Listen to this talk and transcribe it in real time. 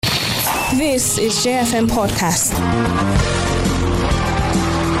This is JFM Podcast.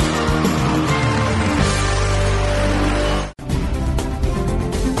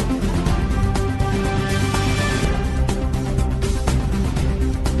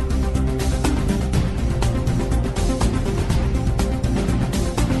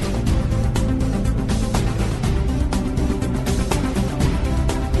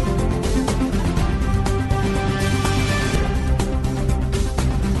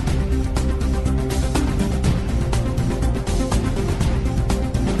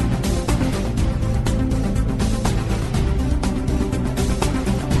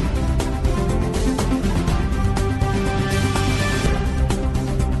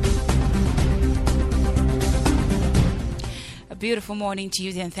 Beautiful morning to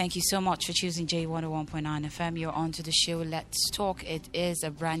you, and thank you so much for choosing J101.9 FM. You're on to the show Let's Talk. It is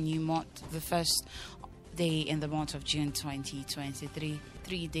a brand new month, the first day in the month of June 2023.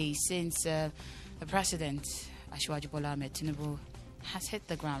 3 days since the President, Asiwaju Bola Ahmed Tinubu, has hit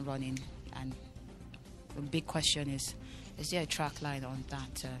the ground running. And the big question is there a track line on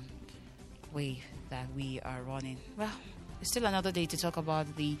that way that we are running? Well, it's still another day to talk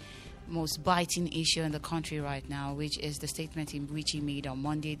about the most biting issue in the country right now, which is the statement in which he made on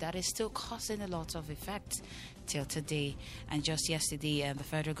Monday that is still causing a lot of effect till today. And just yesterday, the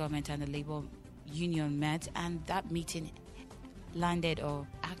federal government and the labor union met, and that meeting landed, or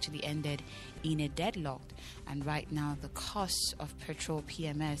actually ended, in a deadlock. And right now, the cost of petrol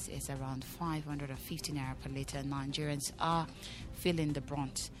PMS is around 550 naira per litre. Nigerians are feeling the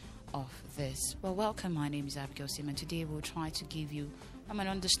brunt of this. Well, welcome. My name is Abigail Simon. Today, we'll try to give you an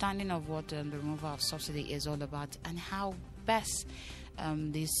understanding of what the removal of subsidy is all about and how best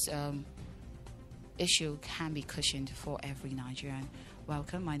this issue can be cushioned for every Nigerian.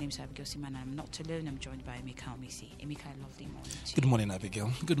 Welcome. My name is Abigail Simon. I'm not alone. I'm joined by Emeka Omisi. Emeka, lovely morning. Good morning,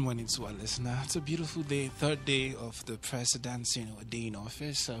 Abigail. Good morning to our listener. It's a beautiful day, third day of the president's day in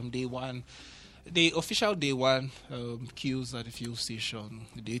office. Day one. The official day one, queues at the fuel station.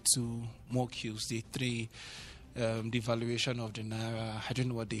 Day two, more queues. Day three, the valuation of the naira. I don't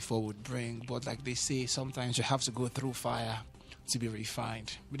know what day four would bring, but like they say, sometimes you have to go through fire to be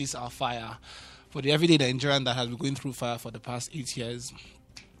refined. But this is our fire. For the everyday Nigerian that has been going through fire for the past 8 years,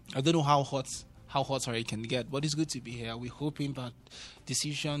 I don't know how hot it can get, but it's good to be here. We're hoping that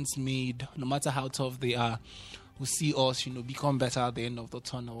decisions made, no matter how tough they are, will see us, become better at the end of the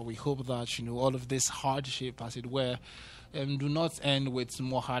tunnel. We hope that, all of this hardship, as it were, do not end with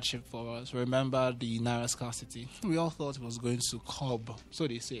more hardship for us. Remember the naira scarcity. We all thought it was going to curb, so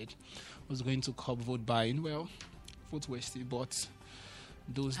they said, was going to curb vote buying. Well, vote wasted, but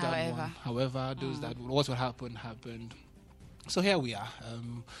those that won. However, what will happen happened. So here we are.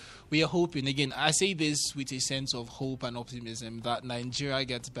 We are hoping, again, I say this with a sense of hope and optimism, that Nigeria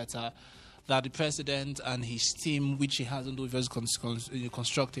gets better, that the president and his team, which he hasn't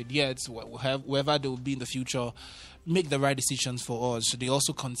constructed yet, whoever they will be in the future, make the right decisions for us. So they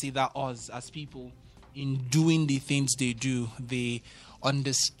also consider us as people in doing the things they do. They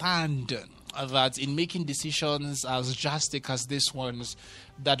understand that in making decisions as drastic as this one's,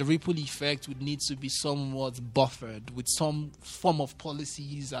 that the ripple effect would need to be somewhat buffered with some form of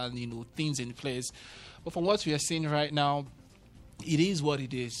policies and things in place. But from what we are seeing right now, it is what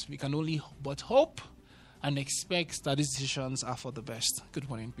it is. We can only but hope and expect that these decisions are for the best. Good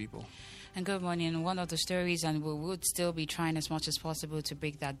morning, people. And good morning. One of the stories, and we would still be trying as much as possible to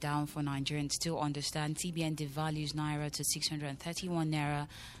break that down for Nigerians to understand. CBN devalues naira to 631 naira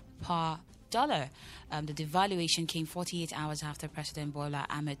per dollar. The devaluation came 48 hours after President Bola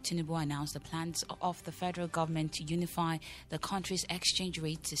Ahmed Tinubu announced the plans of the federal government to unify the country's exchange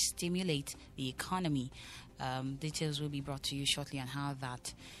rate to stimulate the economy. Details will be brought to you shortly on how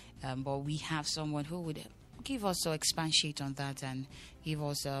that. But we have someone who would give us or expatiate on that and give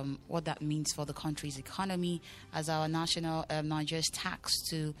us what that means for the country's economy, as our national Nigeria's tax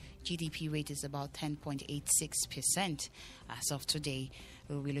to GDP rate is about 10.86% as of today.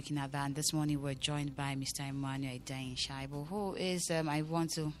 We'll be looking at that. And this morning we're joined by Mr. Emmanuel Dain Shaibo, who is, I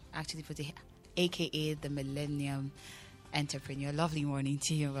want to actually put it, AKA the Millennium Entrepreneur. Lovely morning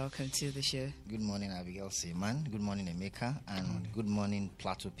to you. Welcome to the show. Good morning, Abigail Seaman. Good morning, Emeka. And good morning,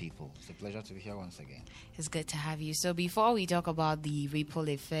 Plateau people. It's a pleasure to be here once again. It's good to have you. So before we talk about the ripple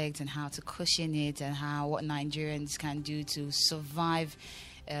effect and how to cushion it and what Nigerians can do to survive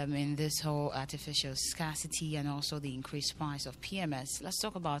in this whole artificial scarcity and also the increased price of PMS, let's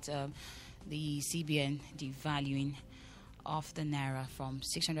talk about the CBN devaluing of the naira from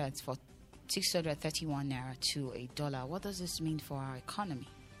 631 naira to $1. What does this mean for our economy?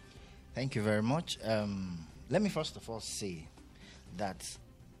 Thank you very much. Let me first of all say that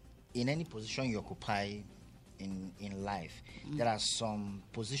in any position you occupy in life, there are some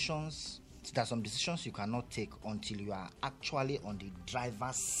decisions you cannot take until you are actually on the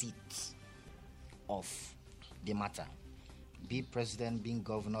driver's seat of the matter. Be president, being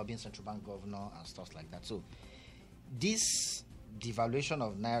governor, being central bank governor, and stuff like that. So this devaluation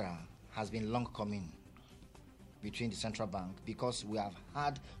of Naira has been long coming between the central bank, because we have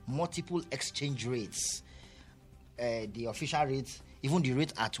had multiple exchange rates. The official rate, even the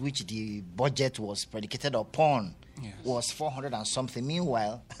rate at which the budget was predicated upon, was 400 and something.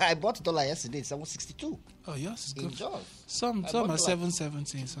 Meanwhile, I bought dollar yesterday, 762. Oh, yes, it's good. Some are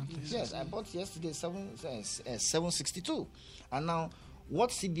 770 something. Yes, I bought yesterday 762. And now, what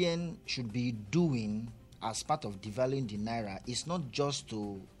CBN should be doing as part of devaluing the Naira is not just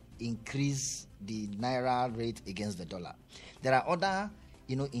to increase the Naira rate against the dollar. There are other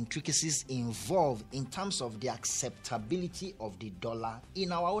intricacies involved in terms of the acceptability of the dollar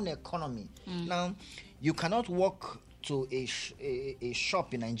in our own economy. Now, you cannot walk to a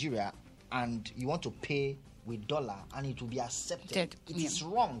shop in Nigeria and you want to pay with dollar and it will be accepted. It is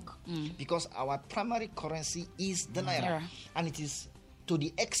wrong, because our primary currency is the Naira. And it is to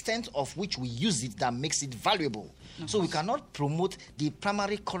the extent of which we use it that makes it valuable. So we cannot promote the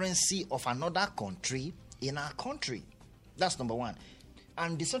primary currency of another country in our country. That's number one.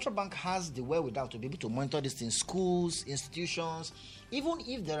 And the central bank has the wherewithal to be able to monitor this in schools, institutions. Even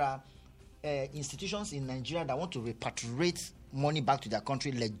if there are institutions in Nigeria that want to repatriate money back to their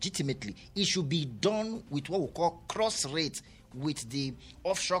country legitimately, it should be done with what we call cross rate with the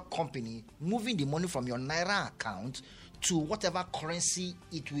offshore company, moving the money from your Naira account to whatever currency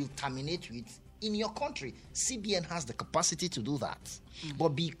it will terminate with in your country. CBN has the capacity to do that. But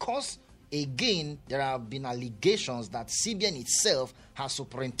because, again, there have been allegations that CBN itself has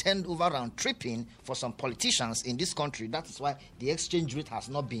superintended over round tripping for some politicians in this country, that is why the exchange rate has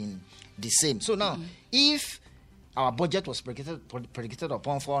not been the same. So now, if our budget was predicated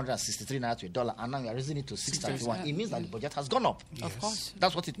upon 463 naira to a dollar, and now we are raising it to 631, it means that the budget has gone up. Of course.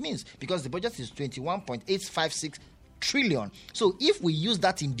 That's what it means, because the budget is 21.856 trillion. So if we use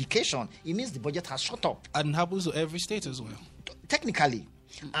that indication, it means the budget has shot up. And happens to every state as well. Technically.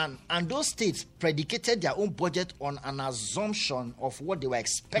 And those states predicated their own budget on an assumption of what they were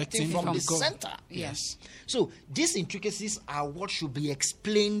expecting from the center. Yes. So these intricacies are what should be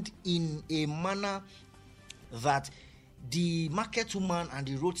explained in a manner that the market woman and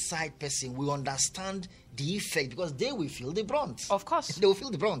the roadside person will understand the effect, because they will feel the brunt. Of course. They will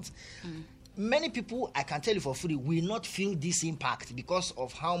feel the brunt. Many people, I can tell you for free, will not feel this impact because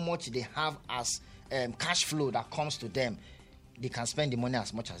of how much they have as cash flow that comes to them. They can spend the money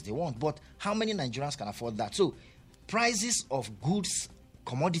as much as they want. But how many Nigerians can afford that? So prices of goods,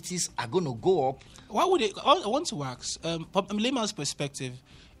 commodities are going to go up. Why would it? I want to ask, from a layman's perspective,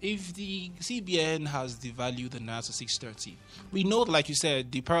 if the CBN has devalued the Naira to 630, we know, like you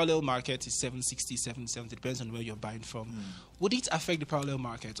said, the parallel market is 760, 770, depends on where you're buying from. Would it affect the parallel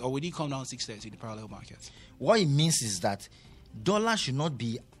market, or would it come down 630, the parallel market? What it means is that dollar should not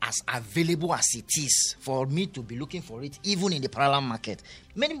be as available as it is for me to be looking for it, even in the parallel market.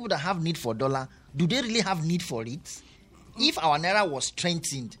 Many people that have need for dollar, do they really have need for it? If our Naira was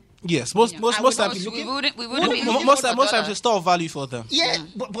strengthened, yes, most times we wouldn't be looking most for times dollar. it's a store of value for them. Yeah,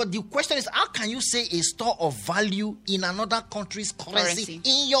 but the question is, how can you say a store of value in another country's currency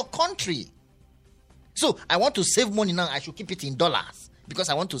in your country? So I want to save money now, I should keep it in dollars because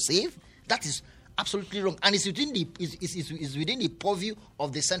I want to save? That is absolutely wrong, and it's within the purview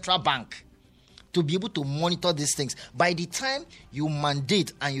of the central bank to be able to monitor these things. By the time you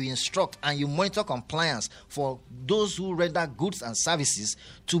mandate and you instruct and you monitor compliance for those who render goods and services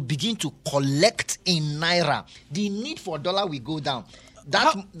to begin to collect in Naira, the need for dollar will go down.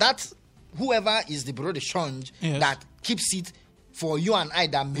 That whoever is the bureau de change that keeps it for you and I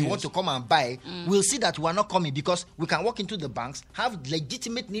that may want to come and buy will see that we are not coming, because we can walk into the banks, have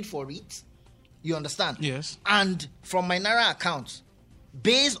legitimate need for it. You understand? Yes. And from my Naira account,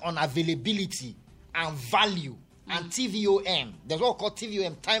 based on availability and value and TVOM, there's what we call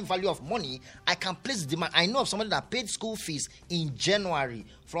TVOM, time value of money, I can place demand. I know of somebody that paid school fees in January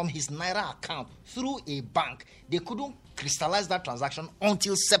from his Naira account through a bank. They couldn't crystallize that transaction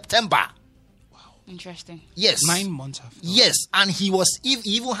until September. Interesting. Yes. 9 months after. Yes, and he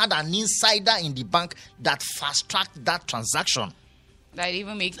even had an insider in the bank that fast-tracked that transaction. That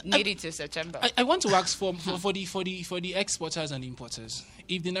even made it to September. I want to ask for the exporters and importers,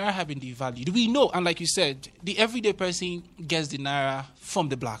 if the Naira have been devalued, we know, and like you said, the everyday person gets the Naira from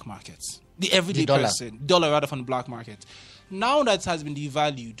the black markets. The everyday person, dollar rather, from the black market. Now that it has been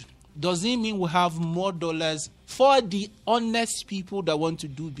devalued, does it mean we have more dollars for the honest people that want to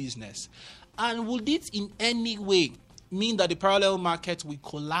do business? And would it in any way mean that the parallel market will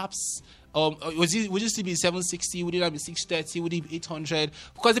collapse? Would it still be 760? Would it be 630? Would it be 800?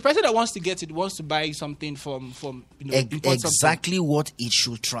 Because the person that wants to get it wants to buy something from exactly something. What it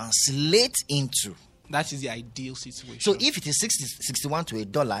should translate into. That is the ideal situation. So if it is 61 to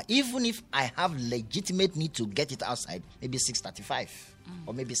 $1, even if I have legitimate need to get it outside, maybe 635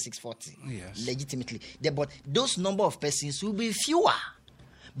 or maybe 640. Yes. Legitimately. But those number of persons will be fewer.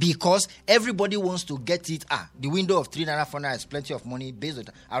 Because everybody wants to get it. The window of 3 naira, 4 naira is plenty of money. Based on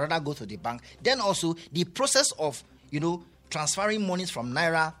that, I'd rather go to the bank. Then also the process of transferring monies from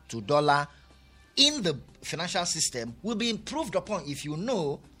naira to dollar in the financial system will be improved upon if you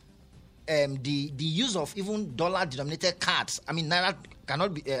know the use of even dollar denominated cards. I mean, naira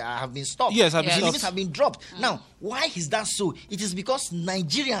cannot be have been stopped. Yes, the limits have been dropped. Now, why is that so? It is because some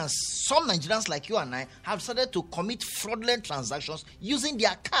Nigerians like you and I, have started to commit fraudulent transactions using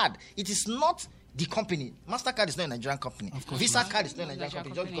their card. It is not the company. MasterCard is not a Nigerian company. Visa card is not a Nigerian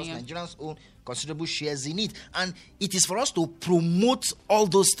company, just because Nigerians own considerable shares in it. And it is for us to promote all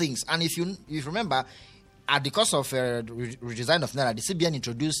those things. And if you remember, at the cost of redesign of Naira, the CBN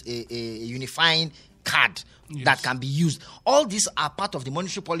introduced a unifying card that can be used. All these are part of the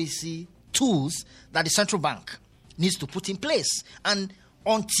monetary policy tools that the central bank needs to put in place. And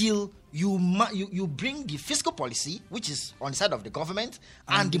until you bring the fiscal policy, which is on the side of the government,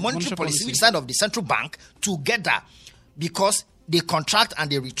 and the monetary policy, which is side of the central bank, together, because they contract and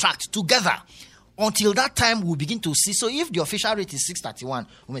they retract together. Until that time, we'll begin to see. So if the official rate is 631,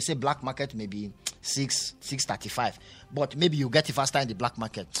 we may say black market may be 635. But maybe you get it faster in the black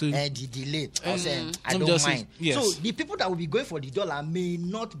market. The delay, I don't mind. Yes. So the people that will be going for the dollar may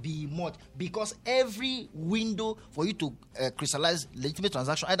not be much, because every window for you to crystallize legitimate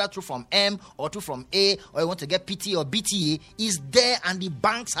transaction, either through from M or through from A, or you want to get PT or BTA, is there, and the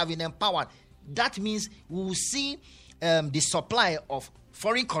banks have been empowered. That means we will see the supply of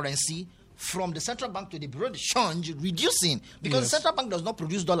foreign currency from the central bank to the bureau de change reducing, because the central bank does not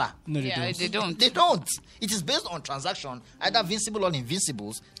produce dollar. No, they don't. They don't. It is based on transaction, either vincible or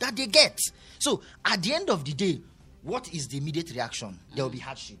invincibles, that they get. So at the end of the day, what is the immediate reaction? There will be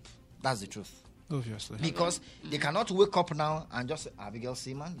hardship. That's the truth. Obviously. Because they cannot wake up now and just say, Abigail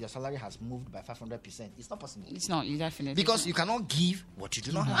Seaman, your salary has moved by 500%. It's not possible. It's not, definitely. Because you cannot give what you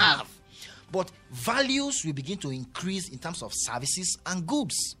do not have. But values will begin to increase in terms of services and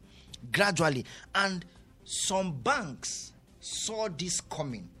goods gradually. And some banks saw this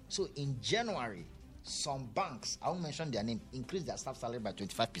coming. So in January, some banks, I won't mention their name, increased their staff salary by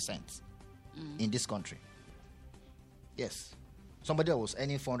 25% in this country. Yes. Somebody that was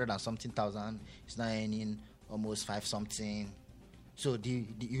earning 400 and something thousand is now earning almost 5 something. So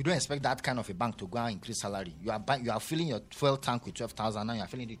you don't expect that kind of a bank to go and increase salary. You are filling your fuel tank with 12,000, now you are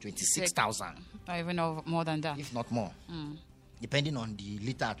filling it 26,000. Or even more than that. If not more. Depending on the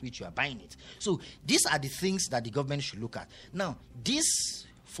liter at which you are buying it. So these are the things that the government should look at. Now, this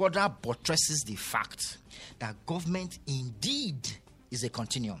further buttresses the fact that government indeed is a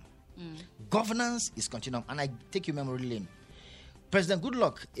continuum. Governance is continuum. And I take you memory lane. President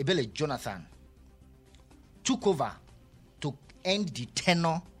Goodluck Ebele Jonathan took over to end the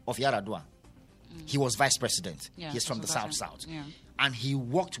tenure of Yar'Adua. He was vice president. He's from the South. Yeah. And he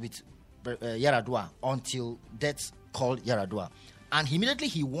worked with Yar'Adua until death called Yar'Adua. And immediately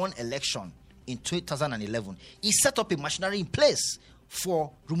he won election in 2011. He set up a machinery in place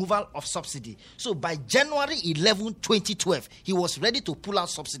for removal of subsidy. So by January 11, 2012, he was ready to pull out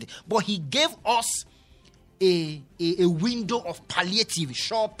subsidy. But he gave us a window of palliative,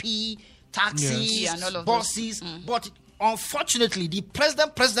 Shopee, taxis, and all of buses. But unfortunately, the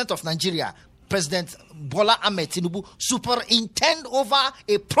president of Nigeria, President Bola Ahmed Tinubu, superintended over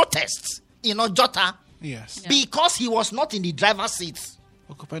a protest in Ojota because he was not in the driver's seat.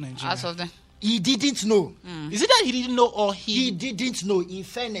 Occupy Nigeria. As of then. He didn't know. Is it that he didn't know, or he didn't know? In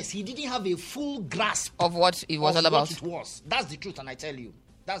fairness, he didn't have a full grasp of what it was all about. What it was. That's the truth, and I tell you,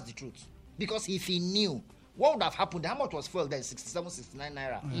 that's the truth. Because if he knew, what would have happened? How much was fuel then? 67, 69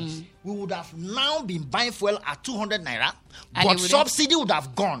 naira. We would have now been buying fuel at 200 naira, and but subsidy would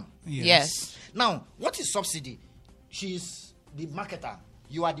have gone. Yes. Now, what is subsidy? She's the marketer.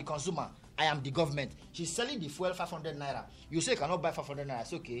 You are the consumer. I am the government. She's selling the fuel 500 naira. You say you cannot buy 500 naira.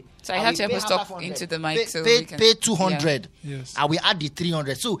 It's okay. So I have to talk into the mic. Pay 200. Yes. And we add the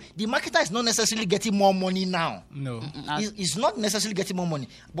 300. So the marketer is not necessarily getting more money now. No. It's not necessarily getting more money.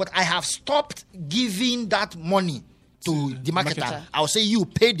 But I have stopped giving that money to the marketer. I'll say you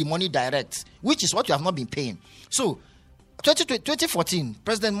pay the money direct, which is what you have not been paying. So 2014,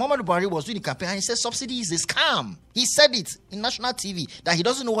 President Muhammadu Buhari was doing the campaign and he said subsidy is a scam. He said it in national TV that he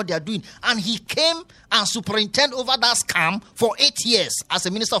doesn't know what they are doing. And he came and superintended over that scam for 8 years as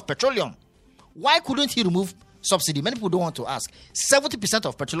a Minister of Petroleum. Why couldn't he remove subsidy? Many people don't want to ask. 70%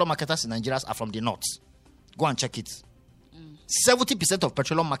 of petroleum marketers in Nigeria are from the north. Go and check it. 70% of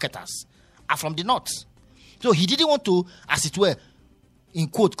petroleum marketers are from the north. So he didn't want to, as it were, in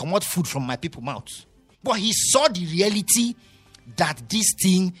quote, come out food from my people's mouth. But he saw the reality that this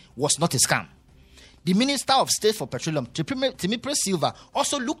thing was not a scam. The Minister of State for Petroleum, Temipre Silva,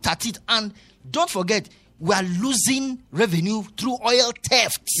 also looked at it, and don't forget, we are losing revenue through oil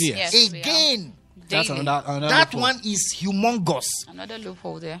thefts. Yes, again. That's another That one is humongous. Another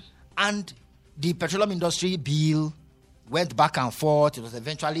loophole there. And the petroleum industry bill went back and forth. It was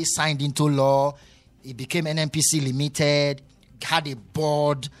eventually signed into law. It became NNPC Limited, had a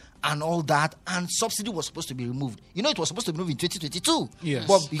board and all that. And subsidy was supposed to be removed. You know, it was supposed to be removed in 2022. Yes.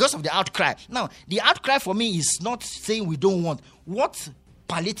 But because of the outcry. Now, the outcry for me is not saying we don't want. What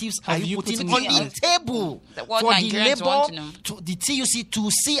palliatives are you putting on the table what for Nigerians the want labor, to know. to the TUC to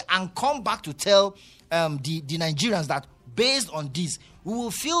see and come back to tell the Nigerians that based on this, we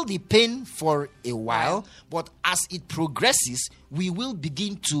will feel the pain for a while, but as it progresses, we will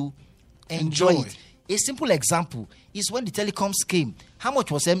begin to enjoy it. A simple example is when the telecoms came. How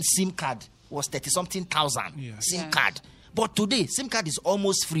much was SIM card? Was 30-something thousand SIM card. But today, SIM card is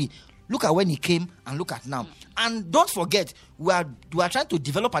almost free. Look at when it came and look at now. And don't forget, we are trying to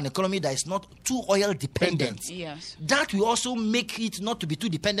develop an economy that is not too oil dependent. Yes. That will also make it not to be too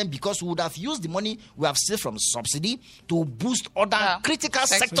dependent, because we would have used the money we have saved from subsidy to boost other critical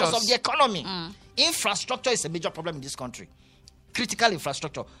sectors of the economy. Infrastructure is a major problem in this country. Critical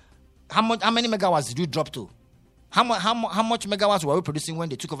infrastructure. How many megawatts did you drop to? How much megawatts were we producing when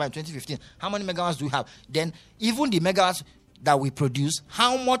they took over in 2015? How many megawatts do we have? Then even the megawatts that we produce,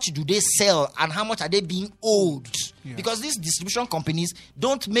 how much do they sell and how much are they being owed? Yeah. Because these distribution companies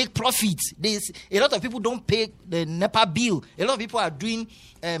don't make profit. A lot of people don't pay the NEPA bill. A lot of people are doing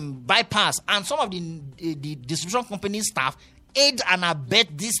bypass, and some of the distribution company staff aid and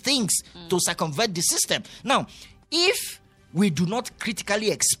abet these things to circumvent the system. Now, if we do not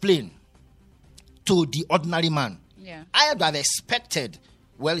critically explain to the ordinary man, I would have expected,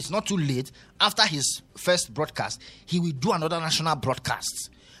 well, it's not too late, after his first broadcast, he will do another national broadcast,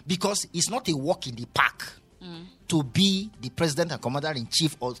 because it's not a walk in the park to be the president and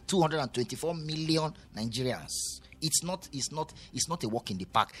commander-in-chief of 224 million Nigerians. It's not a walk in the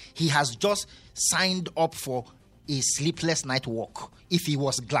park. He has just signed up for a sleepless night walk. If he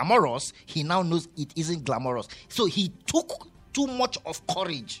was glamorous, he now knows it isn't glamorous. So he took too much of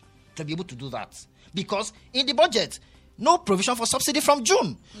courage to be able to do that. Because in the budget, no provision for subsidy from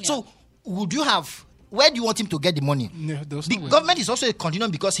June. Yeah. So where do you want him to get the money? Yeah, the government is also a continuum,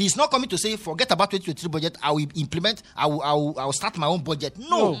 because he's not coming to say, forget about 2023 budget, I will start my own budget.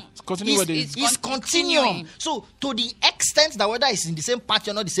 No. It's continuum. So to the extent that whether it's in the same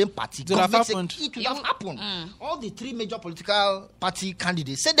party or not the same party, it would have happened. All the three major political party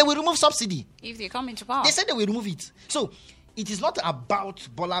candidates said they will remove subsidy. If they come into power. They said they will remove it. So it is not about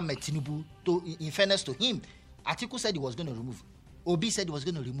Bola Ahmed Tinubu. In fairness to him, Atiku said he was going to remove. Obi said he was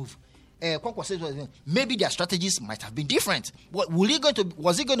going to remove. Kwankwa said maybe their strategies might have been different. But was it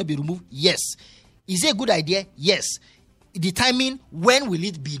going to be removed? Yes. Is it a good idea? Yes. The timing, when will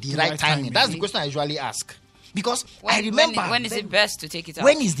it be the right timing? That's the question I usually ask. Because I remember... When is it best to take it out?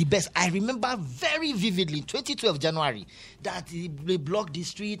 When is the best? I remember very vividly, 2012 January, that they blocked the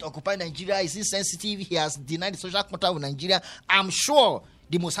street, Occupy Nigeria is insensitive, he has denied the social contract with Nigeria. I'm sure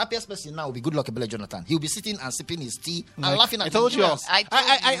the most happiest person now will be Goodluck Ebele Jonathan. He'll be sitting and sipping his tea and laughing at I told you.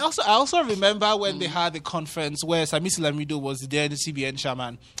 I also remember when they had the conference where Sanusi Lamido was there, the CBN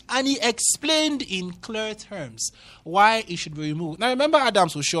chairman, and he explained in clear terms why it should be removed. Now remember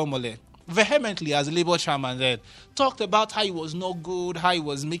Adams Oshiomhole vehemently, as a Labour chairman then, talked about how he was not good, how he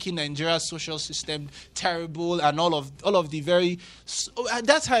was making Nigeria's social system terrible, and all of the very... at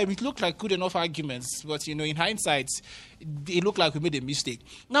that time, it looked like good enough arguments, but, in hindsight, it looked like we made a mistake.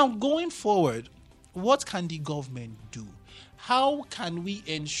 Now, going forward, what can the government do? How can we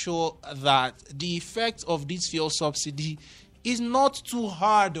ensure that the effect of this fuel subsidy is not too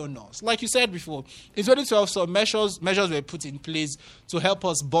hard on us? Like you said before, in 2012, some measures were put in place to help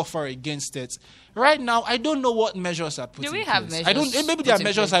us buffer against it. Right now, I don't know what measures are put in place. Do we have measures? Maybe there are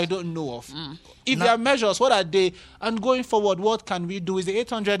measures I don't know of. If there are measures, what are they? And going forward, what can we do? Is the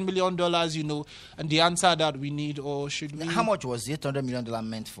 $800 million, and the answer that we need, or should we? How much was the $800 million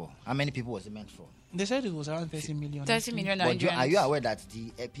meant for? How many people was it meant for? They said it was around 30 million. 30 million But Nigerians. are you aware that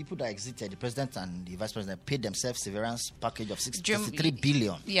the people that exited, the president and the vice president, paid themselves severance package of 63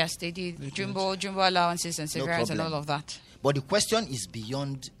 billion? Yes, they did. Jumbo allowances and severance and problem. all of that. But the question is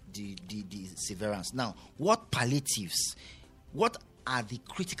beyond the severance. Now, what palliatives, what are the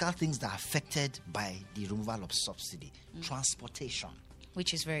critical things that are affected by the removal of subsidy? Transportation.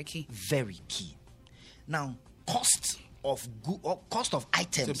 Which is very key. Very key. Now, cost of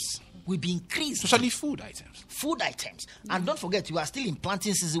items will be increased. Especially food items. Food items. And don't forget, you are still in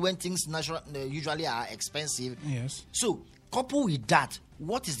planting season when things usually are expensive. Yes. So, coupled with that,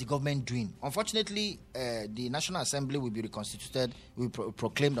 what is the government doing? Unfortunately, the National Assembly will be reconstituted, will be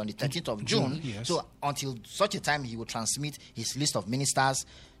proclaimed on the 13th of June. Yes. So, until such a time, he will transmit his list of ministers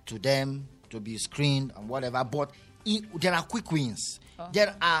to them to be screened and whatever. But there are quick wins.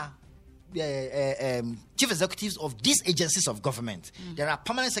 There are chief executives of these agencies of government. There are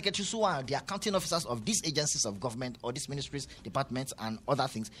permanent secretaries who are the accounting officers of these agencies of government or these ministries, departments, and other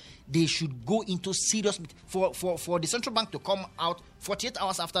things. They should go into serious for the central bank to come out 48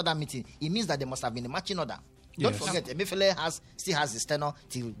 hours after that meeting. It means that there must have been a marching order. Don't forget, Emefiele still has his tenure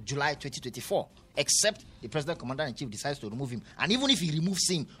till July 2024, except the president commander-in-chief decides to remove him. And even if he removes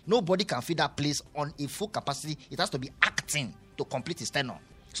him, nobody can fill that place on a full capacity. It has to be acting to complete his tenure.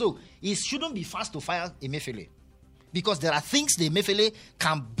 So, it shouldn't be fast to fire Emefiele, because there are things the Emefiele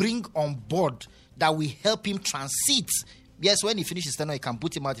can bring on board that will help him transit. Yes, when he finishes his tenure, he can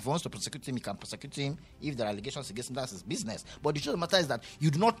put him out. If he wants to prosecute him, he can prosecute him. If there are allegations against him, that's his business. But the truth of the matter is that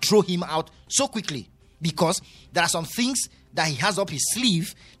you do not throw him out so quickly, because there are some things that he has up his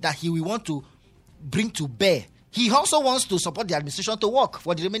sleeve that he will want to bring to bear. He also wants to support the administration to work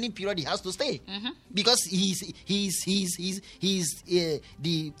for the remaining period he has to stay, because he's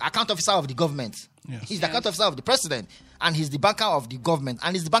the account officer of the government. Yes. He's the account officer of the president, and he's the banker of the government,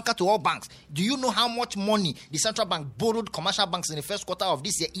 and he's the banker to all banks. Do you know how much money the central bank borrowed commercial banks in the first quarter of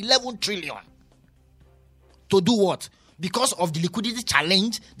this year? 11 trillion. To do what? Because of the liquidity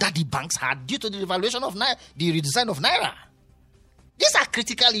challenge that the banks had due to the revaluation of the redesign of Naira. These are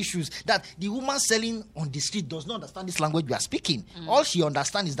critical issues that the woman selling on the street does not understand this language we are speaking. All she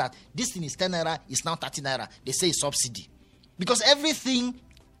understands is that this thing is 10 naira, it's now 30 naira. They say it's subsidy. Because everything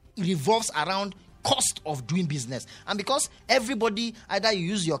revolves around cost of doing business. And because everybody, either you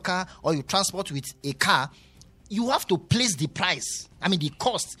use your car or you transport with a car, you have to place the price, the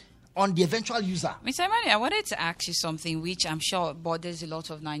cost, on the eventual user. Mr. Emmanuel, I wanted to ask you something which I'm sure bothers a lot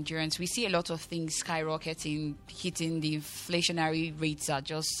of Nigerians. We see a lot of things skyrocketing, hitting the inflationary rates are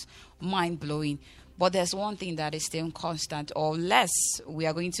just mind-blowing. But there's one thing that is still constant, or less. We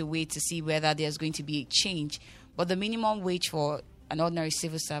are going to wait to see whether there's going to be a change. But the minimum wage for an ordinary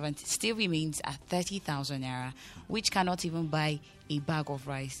civil servant still remains at 30,000 naira, which cannot even buy a bag of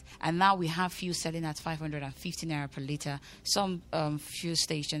rice. And now we have fuel selling at 550 naira per litre. Some fuel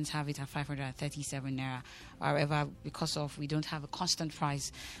stations have it at 537 naira. However, because of we don't have a constant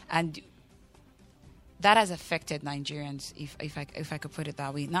price, and that has affected Nigerians, if I could put it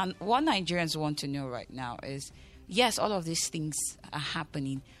that way. Now, what Nigerians want to know right now is, yes, all of these things are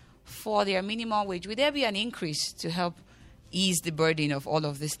happening. For their minimum wage, will there be an increase to help ease the burden of all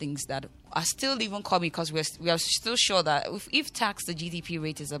of these things that are still even coming? Because we are still sure that if tax the GDP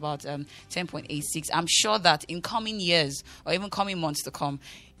rate is about 10.86, I'm sure that in coming years or even coming months to come,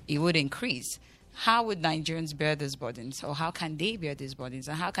 it would increase. How would Nigerians bear these burdens, or how can they bear these burdens,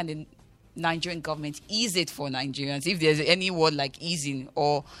 and how can the Nigerian government ease it for Nigerians, if there's any word like easing,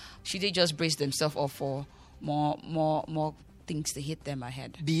 or should they just brace themselves up for more things to hit them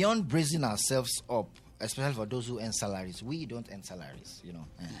ahead? Beyond bracing ourselves up, especially for those who earn salaries, we don't earn salaries,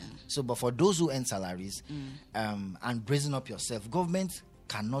 So, but for those who earn salaries, and bracing up yourself, government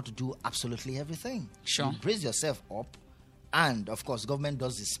cannot do absolutely everything. Sure. You brace yourself up, and of course, government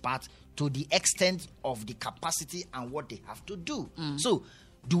does its part to the extent of the capacity and what they have to do. So,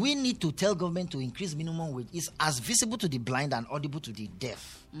 do we need to tell government to increase minimum wage? It's as visible to the blind and audible to the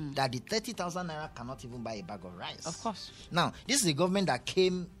deaf that the 30,000 naira cannot even buy a bag of rice. Of course. Now, this is a government that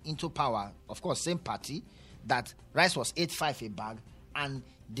came into power, of course, same party, that rice was 8.5 a bag, and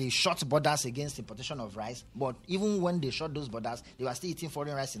they shut borders against importation of rice. But even when they shut those borders, they were still eating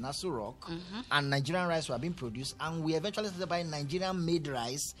foreign rice in Asu Rock, and Nigerian rice were being produced. And we eventually started buying Nigerian-made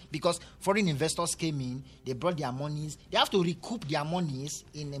rice because foreign investors came in. They brought their monies. They have to recoup their monies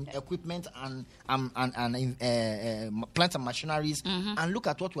in equipment and plant and machineries. And look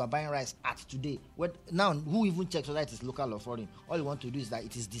at what we are buying rice at today. Now, who even checks whether it is local or foreign? All you want to do is that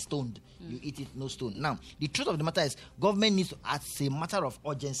it is destoned. You eat it, no stone. Now, the truth of the matter is, government needs to, as a matter of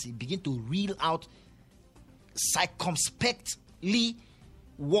urgency, begin to reel out circumspectly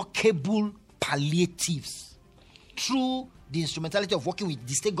workable palliatives through the instrumentality of working with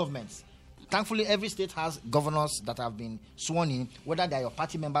the state governments. Thankfully, every state has governors that have been sworn in, whether they are your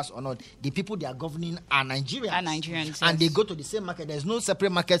party members or not. The people they are governing are Nigerians. And they go to the same market. There's no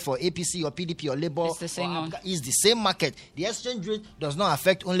separate market for APC or PDP or Labour. It's the same one. It's the same market. The exchange rate does not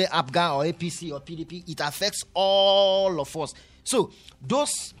affect only APGA or APC or PDP. It affects all of us. So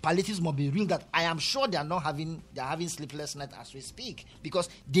those palliatives must be real. That I am sure they're having sleepless nights as we speak, because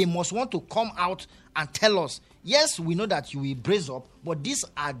they must want to come out and tell us, yes, we know that you will brace up, but these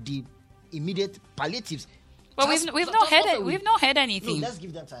are the immediate palliatives. But we've not heard anything. No, let's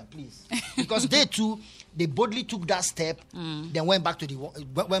give them time, please, because they boldly took that step, then went back to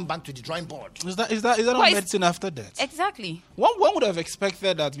the drawing board. Is that not medicine after that? Exactly. One would have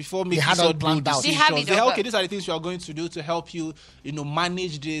expected that before making such bold decisions. Okay, these are the things you are going to do to help you,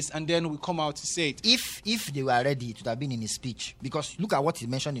 manage this, and then we come out to say it. If they were ready, it would have been in his speech, because look at what he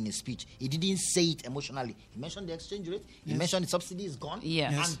mentioned in his speech. He didn't say it emotionally. He mentioned the exchange rate. He mentioned the subsidy is gone.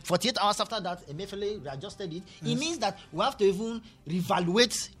 Yeah. And 48 hours after that, Emefiele readjusted it. It means that we have to even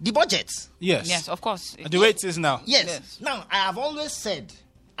reevaluate the budget. Yes. Yes, of course. The way it is now. Yes. Now, I have always said,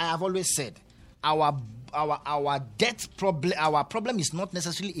 our debt problem, our problem is not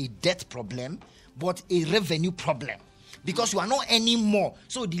necessarily a debt problem, but a revenue problem. Because we are not earning more.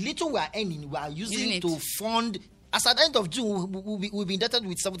 So the little we are earning, we are using it to fund. As at the end of June, we'll be indebted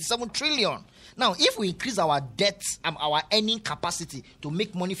with 77 trillion. Now, if we increase our debt, our earning capacity to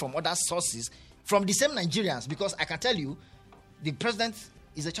make money from other sources, from the same Nigerians, because I can tell you, the president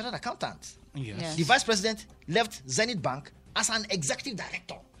is a chartered accountant. Yes. The vice president left Zenith Bank as an executive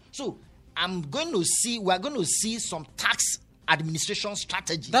director. So we're going to see some tax administration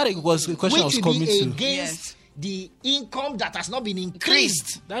strategy. That was the question I was coming to. Against the income that has not been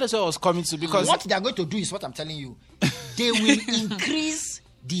increased. That is what I was coming to, because what they are going to do is what I'm telling you. They will increase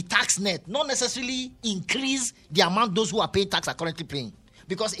the tax net, not necessarily increase the amount those who are paying tax are currently paying.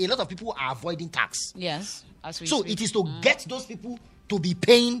 Because a lot of people are avoiding tax. Yes. So it is to get those people to be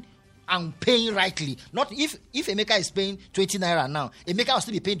paying and paying rightly. Not if Emeka is paying 20 naira now, Emeka will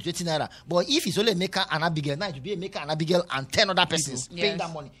still be paying 20 naira. But if it's only Emeka and Abigail, now it will be Emeka and Abigail and 10 other persons paying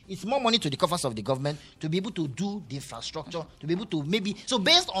that money. It's more money to the coffers of the government to be able to do the infrastructure, to be able to so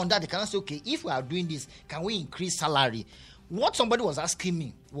based on that, they can say, okay, if we are doing this, can we increase salary? What somebody was asking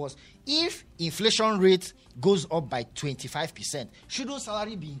me was, if inflation rate goes up by 25%, shouldn't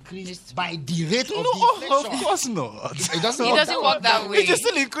salary be increased by the rate of the inflation? Of course not. It doesn't work that way. It is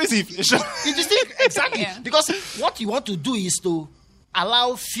still increase inflation. It is still, exactly. Yeah. Because what you want to do is to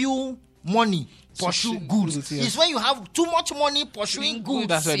allow few money pursue goods. Yes. It's when you have too much money pursuing goods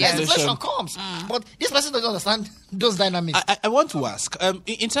that inflation comes. But this person doesn't understand those dynamics. I want to ask,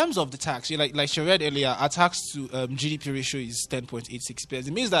 in terms of the tax, like she read earlier, our tax to GDP ratio is 10.86%.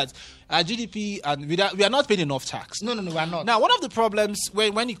 It means that our GDP and we are not paying enough tax. No, we are not. Now, one of the problems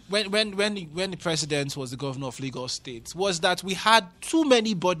when the president was the governor of Lagos State was that we had too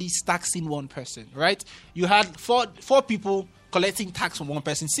many bodies taxing one person. Right? You had four people collecting tax from one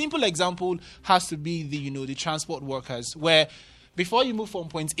person. Simple example has to be the transport workers, where before you move from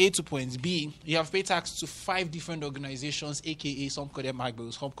point A to point B, you have paid tax to 5 different organizations, aka some call them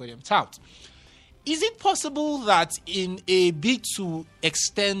Agbos, some call them tout. Is it possible that in a bid to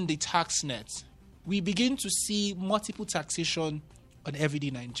extend the tax net, we begin to see multiple taxation on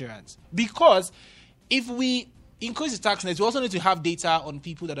everyday Nigerians? Because if we increase the tax net, we also need to have data on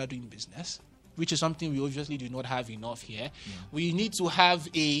people that are doing business, which is something we obviously do not have enough here. Yeah. We need to have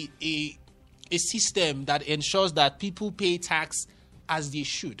a system that ensures that people pay tax as they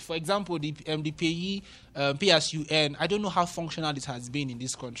should. For example, the pay as you earn, I don't know how functional it has been in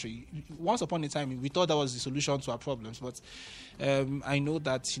this country. Once upon a time, we thought that was the solution to our problems, but I know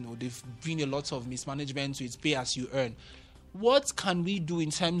that there've been a lot of mismanagement to its pay as you earn. What can we do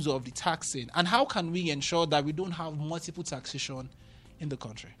in terms of the taxing, and how can we ensure that we don't have multiple taxation in the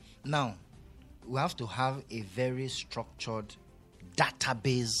country? Now, we have to have a very structured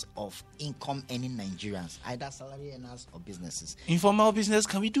database of income earning Nigerians, either salary earners or businesses. Informal business,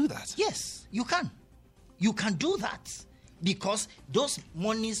 can we do that? Yes, you can. You can do that, because those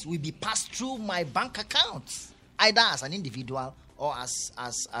monies will be passed through my bank account, either as an individual or as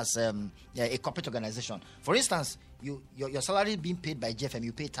a corporate organization. For instance, your salary is being paid by GFM,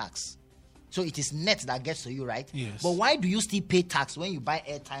 you pay tax. So it is net that gets to you, right? Yes. But why do you still pay tax when you buy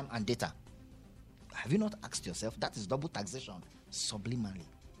airtime and data? Have you not asked yourself? That is double taxation, subliminally.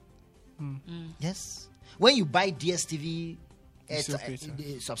 Yes. When you buy DSTV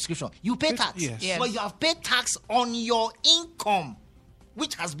subscription, you pay tax. Yes. But you have paid tax on your income,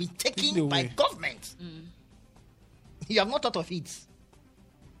 which has been taken by government. You have not thought of it.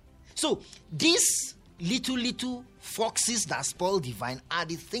 So these little foxes that spoil the vine are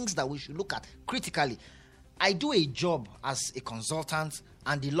the things that we should look at critically. I do a job as a consultant,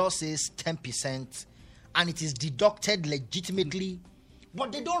 and the law says 10%, and it is deducted legitimately,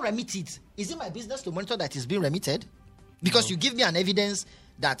 but they don't remit it. Is it my business to monitor that it's being remitted? Because you give me an evidence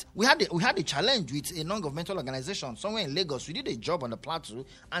that we had a challenge with a non-governmental organization somewhere in Lagos. We did a job on the plateau,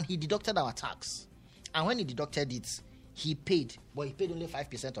 and he deducted our tax. And when he deducted it, he paid, but he paid only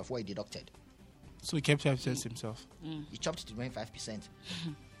 5% of what he deducted. So he kept 5% himself. He chopped it to 25%.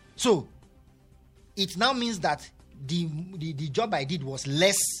 So it now means that the job I did was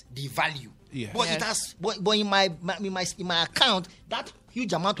less the value. Yes. But it has, but in my account, that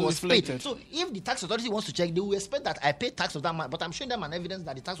huge amount was paid. So if the tax authority wants to check, they will expect that I paid tax of that amount, but I'm showing them an evidence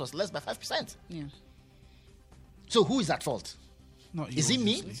that the tax was less by 5%. Yeah. So who is at fault? Not you, is it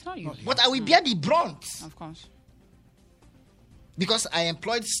me? obviously. It's not you. But I will bear the brunt. Of course. Because I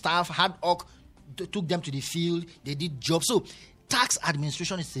employed staff, took them to the field, they did jobs. So tax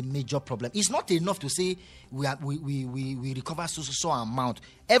administration is a major problem. It's not enough to say we recover so amount.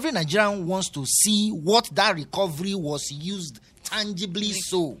 Every Nigerian wants to see what that recovery was used tangibly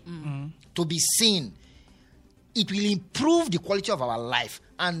to be seen. It will improve the quality of our life,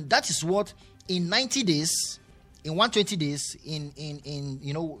 and that is what in 90 days, in 120 days, in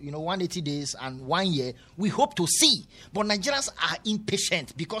 180 days and 1 year, we hope to see. But Nigerians are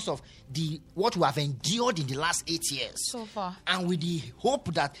impatient because of what we have endured in the last 8 years. So far. And with the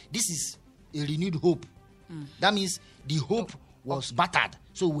hope that this is a renewed hope. That means the hope was battered.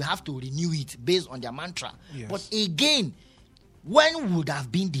 So we have to renew it based on their mantra. Yes. But again, when would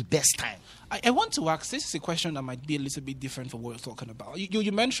have been the best time? I want to ask, this is a question that might be a little bit different from what we're talking about.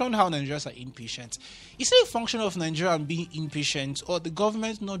 You mentioned how Nigerians are impatient. Is it a function of Nigeria being impatient, or the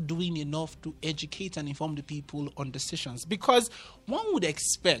government not doing enough to educate and inform the people on decisions? Because one would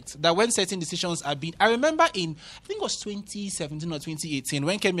expect that when certain decisions are being... I remember I think it was 2017 or 2018,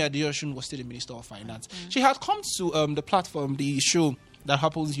 when Kemi Adeosun was still the Minister of Finance. She had come to the platform, the show that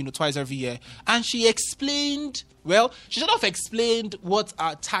happens, twice every year, and she explained... Well, she should have explained what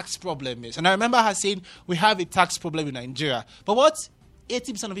our tax problem is. And I remember her saying, we have a tax problem in Nigeria. But what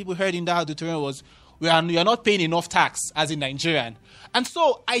 80% of people heard in that auditorium was, we are not paying enough tax as a Nigerian. And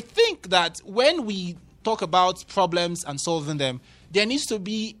so I think that when we talk about problems and solving them, there needs to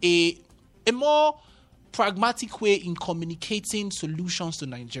be a more pragmatic way in communicating solutions to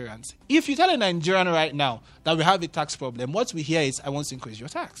Nigerians. If you tell a Nigerian right now that we have a tax problem, what we hear is, I want to increase your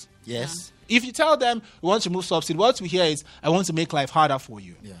tax. Yes. If you tell them we want to remove subsidy, what we hear is, I want to make life harder for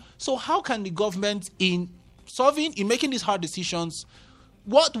you. Yeah. So how can the government, in making these hard decisions,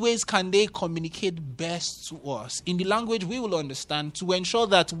 what ways can they communicate best to us in the language we will understand, to ensure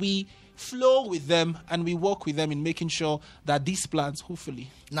that we flow with them and we work with them in making sure that these plans hopefully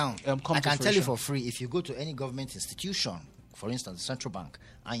now come I to can tell you fruition? for free, if you go to any government institution, for instance, the central bank,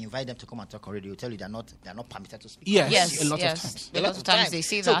 and invite them to come and talk already, they'll tell you they're not permitted to speak. Yes, a lot of yes. times. A lot of times they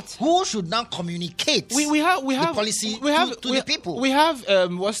say So that. who should now communicate We have the policy to the people? We have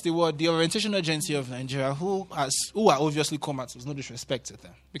what's the word? The Orientation Agency of Nigeria, who are obviously comatose. No disrespect to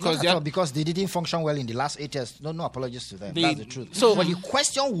them, because they didn't function well in the last 8 years. No apologies to them. That's the truth. So- but the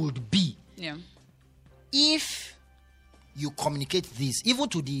question would be, Yeah. if you communicate this even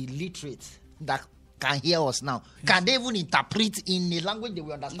to the literate that can hear us now, can they even interpret in a language they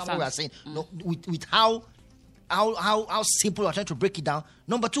will understand what we are saying? No, with how simple we are trying to break it down.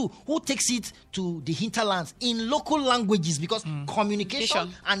 Number two, who takes it to the hinterlands in local languages? Because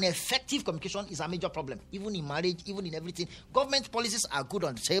communication and effective communication is a major problem, even in marriage, even in everything. Government policies are good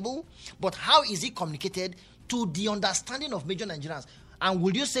on the table, but how is it communicated to the understanding of major Nigerians? And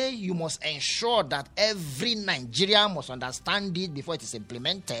would you say you must ensure that every Nigerian must understand it before it is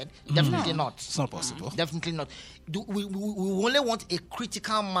implemented? Definitely not. It's not possible. Definitely not. We only want a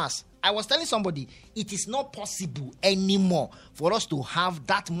critical mass. I was telling somebody, it is not possible anymore for us to have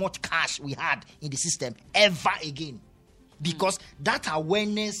that much cash we had in the system ever again. Because that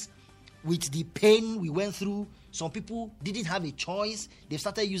awareness with the pain we went through, some people didn't have a choice. They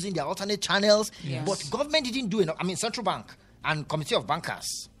started using their alternate channels. Yes. But government didn't do enough. I mean, Central Bank and Committee of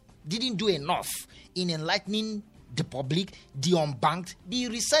Bankers didn't do enough in enlightening the public, the unbanked. The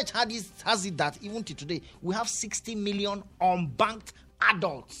research has it that even to today, we have 60 million unbanked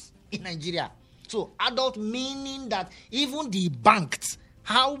adults in Nigeria. So adult meaning that even the banked,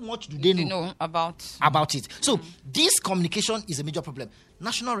 how much do they know about it? So this communication is a major problem.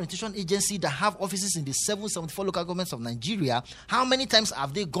 National Orientation Agency that have offices in the 774 local governments of Nigeria, how many times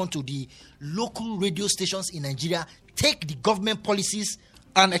have they gone to the local radio stations in Nigeria, take the government policies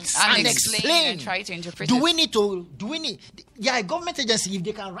and explain and try to interpret do it. we need yeah, government agency, if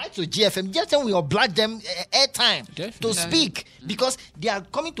they can write to GFM will oblige them airtime to speak, because they are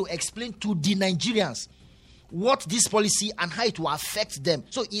coming to explain to the Nigerians what this policy and how it will affect them.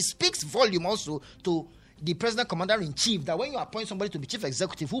 So it speaks volume also to the president commander-in-chief that when you appoint somebody to be chief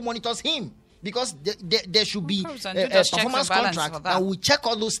executive, who monitors him? Because there should be a performance contract, and we check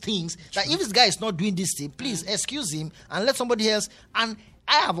all those things. That if this guy is not doing this thing, please excuse him and let somebody else. And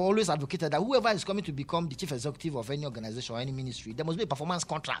I have always advocated that whoever is coming to become the chief executive of any organization or any ministry, there must be a performance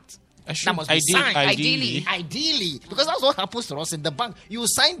contract. That must be signed. Ideally. Because that's what happens to us in the bank. You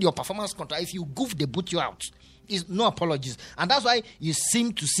sign your performance contract. If you goof, they boot you out. Is no apologies, and that's why you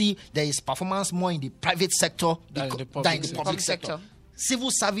seem to see there is performance more in the private sector than in the public sector. Civil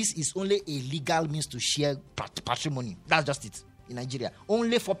service is only a legal means to share patrimony. That's just it. In Nigeria,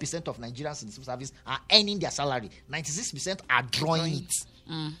 only 4% of Nigerians in the civil service are earning their salary. 96% are drawing it,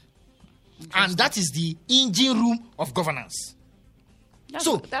 and that is the engine room of governance.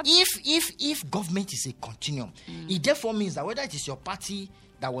 If government is a continuum, it therefore means that whether it is your party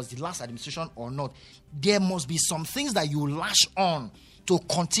that was the last administration or not, there must be some things that you lash on to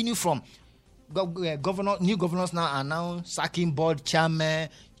continue from. New governors now are now sacking board chairman,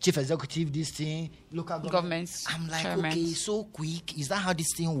 chief executive, this thing, local governments. I'm like, okay, so quick. Is that how this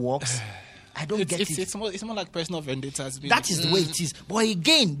thing works? I don't get it. It's more like personal vendettas. That is the way it is. But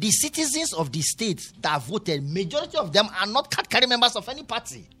again, the citizens of the state that voted, majority of them are not card-carrying members of any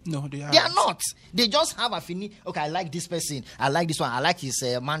party. No, they are. They are not. They just have affinity. Okay, I like this person. I like this one. I like his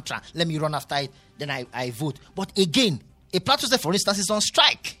mantra. Let me run after it. Then I vote. But again, a plateau state, for instance, is on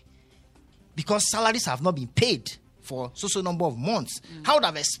strike because salaries have not been paid for so number of months. I would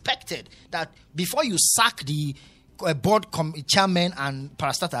have expected that before you sack the board chairman and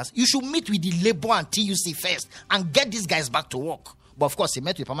parastatals, you should meet with the labor and TUC first and get these guys back to work. But of course, he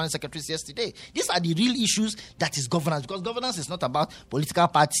met with permanent secretaries yesterday. These are the real issues that is governance, because governance is not about political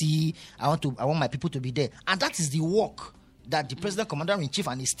party. I want my people to be there, and that is the work that the president, commander-in-chief,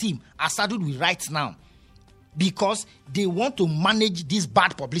 and his team are saddled with right now, because they want to manage this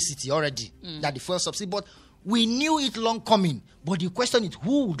bad publicity already that the fuel subsidy. But we knew it long coming. But the question is,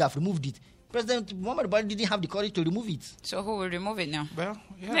 who would have removed it? President Muhammadu Buhari didn't have the courage to remove it. So who will remove it now? Well,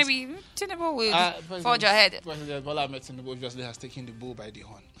 yes. Maybe Tinubu will forge ahead. President Bola Ahmed Tinubu obviously has taken the bull by the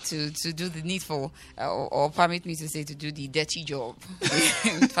horn. To do the needful, or permit me to say, to do the dirty job.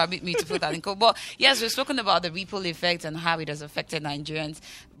 Permit me to put that in code. But yes, we've spoken about the ripple effect and how it has affected Nigerians.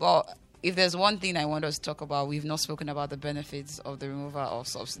 But if there's one thing I want us to talk about, we've not spoken about the benefits of the removal of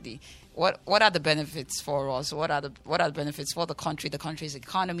subsidy. What are the benefits for us? What are the benefits for the country, the country's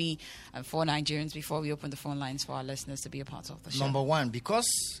economy, and for Nigerians? Before we open the phone lines for our listeners to be a part of the show. Number one,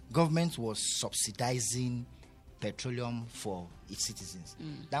 because government was subsidizing petroleum for its citizens,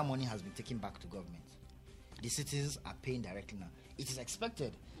 that money has been taken back to government. The citizens are paying directly now. It is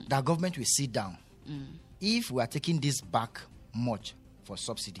expected that government will sit down. If we are taking this back much for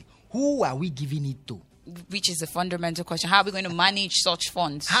subsidy, who are we giving it to? Which is a fundamental question. How are we going to manage such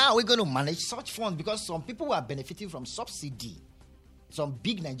funds? How are we going to manage such funds? Because some people who are benefiting from subsidy, some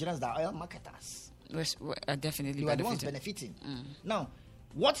big Nigerians that are oil marketers, are definitely the ones benefiting. Now,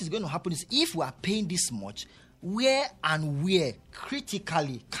 what is going to happen is, if we are paying this much, where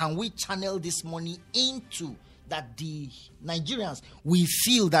critically can we channel this money into, that the Nigerians, we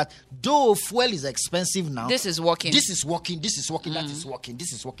feel that though fuel is expensive now, this is working, that is working,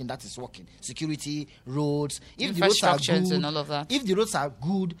 that is working. Security, roads, if the roads are good, and all of that. If the roads are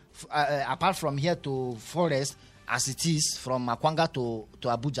good, apart from here to Forest, as it is from Akwanga to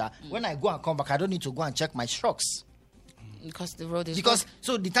Abuja, when I go and come back, I don't need to go and check my shocks. Because the road is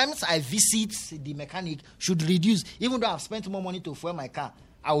so the times I visit the mechanic should reduce. Even though I've spent more money to fuel my car,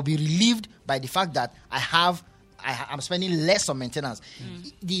 I will be relieved by the fact that I'm spending less on maintenance.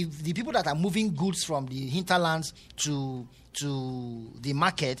 The people that are moving goods from the hinterlands to the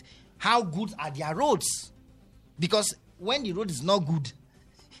market, how good are their roads? Because when the road is not good,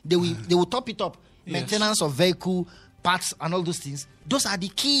 they will top it up. Yes. Maintenance of vehicle parts and all those things. Those are the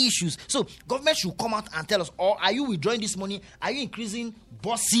key issues. So government should come out and tell us, or are you withdrawing this money? Are you increasing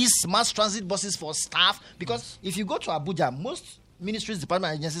buses, mass transit buses for staff? Because if you go to Abuja, most ministries,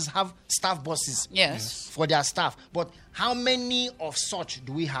 department, agencies have staff buses for their staff. But how many of such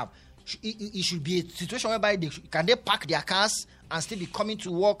do we have? It should be a situation whereby can they park their cars and still be coming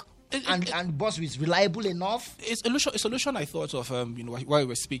to work, and bus is reliable enough? It's a solution I thought of while we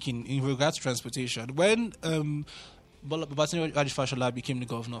were speaking in regards to transportation. When Babatunde Fashola became the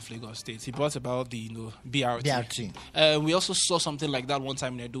governor of Lagos State. He brought about the BRT. We also saw something like that one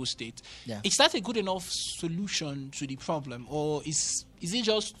time in Edo State. Yeah. Is that a good enough solution to the problem, or is it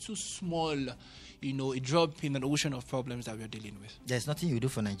just too small? A drop in an ocean of problems that we are dealing with. There's nothing you do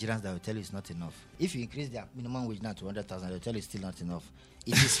for Nigerians that will tell you it's not enough. If you increase their minimum wage now to 100,000, they'll tell you it's still not enough.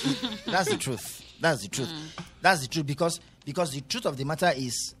 That's the truth. That's the truth. That's the truth because the truth of the matter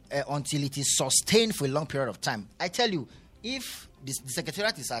is until it is sustained for a long period of time. I tell you, if the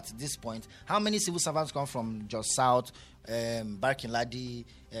secretariat is at this point, how many civil servants come from Jos South, Barking Ladi,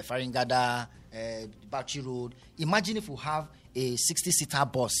 Faringada, Bauchi Road? Imagine if we have a 60-seater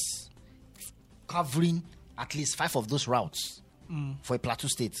bus covering at least 5 of those routes for a plateau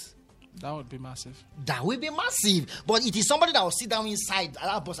state. That would be massive. That will be massive. But it is somebody that will sit down inside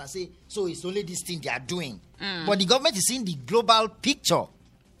that bus and say, so it's only this thing they are doing. But the government is seeing the global picture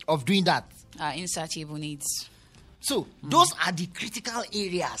of doing that. Insatiable needs. So those are the critical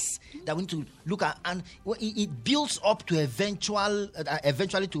areas that we need to look at, and it builds up to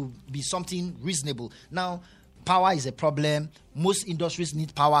eventually to be something reasonable. Now, power is a problem. Most industries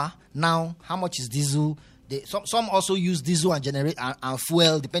need power. Now, how much is diesel? Some also use diesel and generate and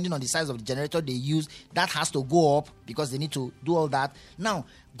fuel, depending on the size of the generator they use. That has to go up because they need to do all that. Now,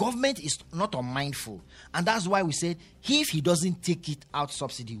 government is not unmindful, and that's why we said, if he doesn't take it out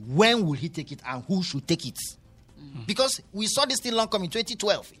subsidy, when will he take it and who should take it? Because we saw this thing long come in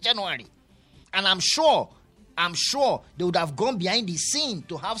 2012, January, and I'm sure they would have gone behind the scene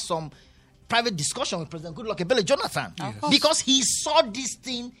to have some private discussion with President Goodluck Ebele Jonathan, because he saw this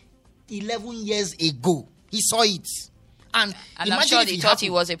thing 11 years ago. He saw it. And I'm sure they thought he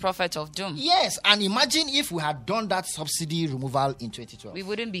was a prophet of doom. Yes, and imagine if we had done that subsidy removal in 2012. We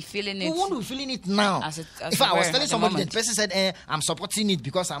wouldn't be feeling it. We won't be feeling it now. If I was telling somebody, the person said, I'm supporting it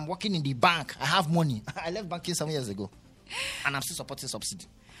because I'm working in the bank. I have money. I left banking 7 years ago. And I'm still supporting subsidy.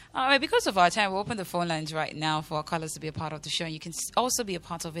 All right, because of our time, we'll open the phone lines right now for our callers to be a part of the show. And you can also be a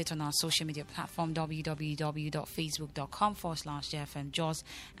part of it on our social media platform, www.facebook.com/JFMJaws,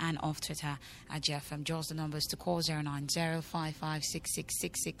 and off Twitter at JFMJaws. The numbers to call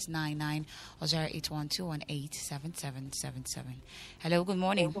 090-5566-6699 or 08121877777. Hello, good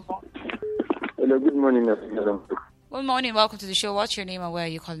morning. Hello, good morning, madam. Good morning, welcome to the show. What's your name and where are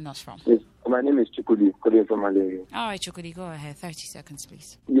you calling us from? Yes, my name is Chukudi, calling from Malawi. All right, Chukudi, go ahead. 30 seconds,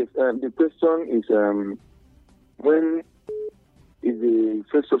 please. Yes, the question is, when is the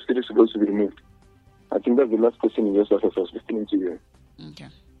first subsidy supposed to be removed? I think that's the last question in your surface I was listening to you. Okay.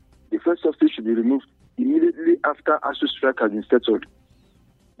 The first subsidy should be removed immediately after ASU strike has been settled.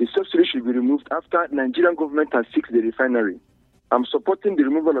 The subsidy should be removed after Nigerian government has fixed the refinery. I'm supporting the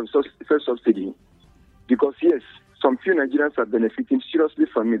removal of the first subsidy because, yes, some few Nigerians are benefiting seriously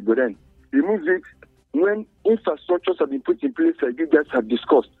from it, but then remove it when infrastructures have been put in place like you guys have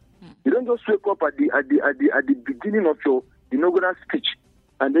discussed. You don't just wake up at the beginning of your inaugural speech,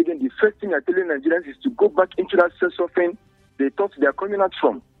 and again the first thing I'm telling Nigerians is to go back into that sense of thing they thought they are coming out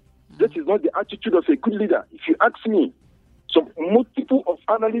from. That is not the attitude of a good leader. If you ask me, multiple of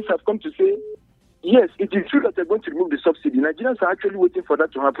analysts have come to say, yes, it is true that they're going to remove the subsidy. Nigerians are actually waiting for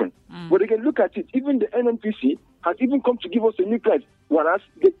that to happen. But again, look at it. Even the NNPC has even come to give us a new price, whereas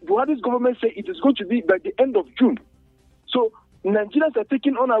the Buhari's government say it is going to be by the end of June. So Nigerians are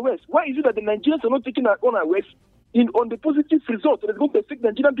taking unawares. Why is it that the Nigerians are not taking unawares on the positive result that is going to affect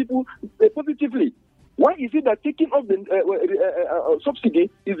Nigerian people positively? Why is it that taking off the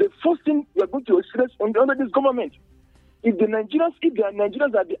subsidy is the first thing we are going to experience under this government? If there are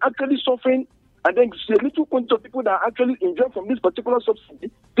Nigerians that are actually suffering, and then a little quantity of people that are actually enjoying from this particular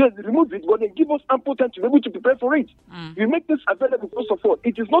subsidy, they remove it, but they give us ample time to be able to prepare for it. We make this available first of all.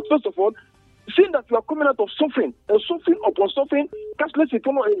 It is not first of all seeing that we are coming out of suffering upon suffering, cashless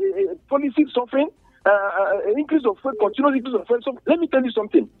economy, policy suffering, increase of fuel, continuous increase of fuel. So let me tell you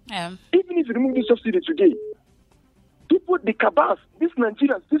something. Even if you remove this subsidy today, people, the cabals, these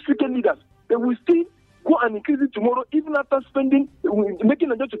Nigerians, these wicked leaders, they will still go and increase it tomorrow, even after making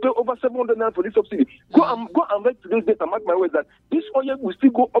Nigeria to pay over 700 naira for this subsidy. Go and write today's date and mark my words that this oil will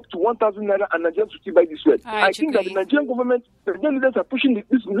still go up to 1,000 naira and Nigerians will still buy this oil. I think that the Nigerian government, the Nigerian leaders are pushing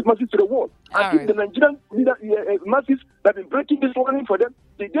this masses to the wall. I think the Nigerian masses that have been breaking this warning for them,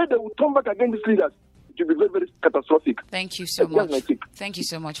 the day they will turn back against these leaders, it will be very, very catastrophic. Thank you so much. Thank you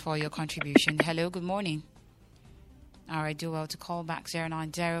so much for your contribution. Hello, good morning. All right, do well to call back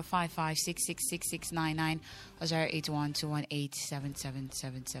 090-5566-6699 or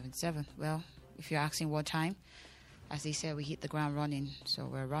 08121877777. Well, if you're asking what time, as they said, we hit the ground running, so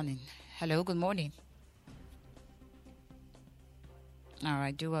we're running. Hello, good morning. All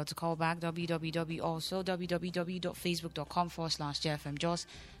right, do well to call back. www.facebook.com/JFMJoss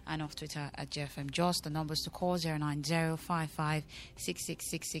and off Twitter at JFMJoss. The numbers to call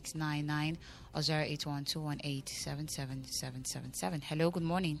 090-55-666699 or 081-218-77777. Hello, good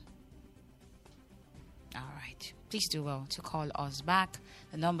morning. All right, please do well to call us back.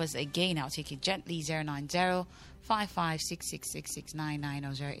 The numbers again, I'll take it gently, 090-55-666699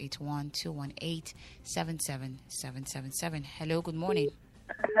 or 081-218-77777. Hello, good morning.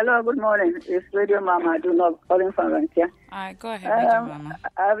 Hello, good morning. It's Radio Mama. I do not calling from Rantia. All right, go ahead, Radio Mama.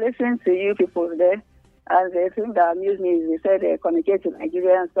 I've listened to you people today, and the thing that amused me is they said they communicate to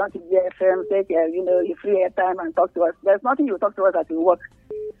Nigerians, don't to GFM, say, you free air time and talk to us. There's nothing you talk to us that will work.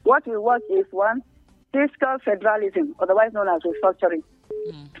 What will work is, one, fiscal federalism, otherwise known as restructuring.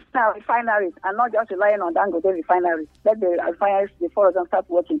 Now, refineries, and not just relying on Dangote refineries. Let the refineries, the four of them, start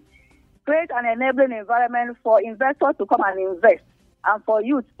working. Create an enabling environment for investors to come and invest, and for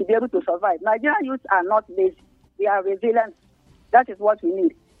youth to be able to survive. Nigerian youth are not lazy. They are resilient. That is what we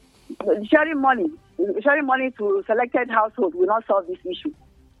need. Sharing money to selected households will not solve this issue.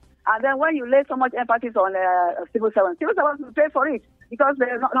 And then when you lay so much emphasis on civil servants will pay for it, because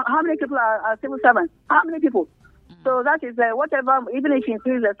how many people are civil servants? How many people? So that is whatever, even if you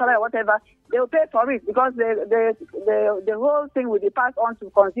increase the salary or whatever, they will pay for it, because the whole thing will be passed on to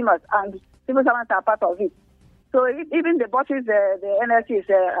consumers, and civil servants are part of it. So even the bosses the NLC is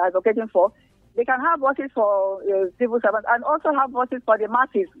advocating for, they can have bosses for civil servants and also have bosses for the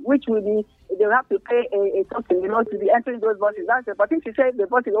masses, which will be, they will have to pay a token, to be entering those bosses. That's it. But if you say the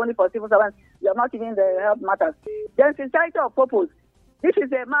boss is only for civil servants, you're not even the health matters. Then sincerity of purpose. This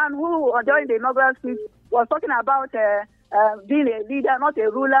is a man who, during the inaugural speech, was talking about being a leader, not a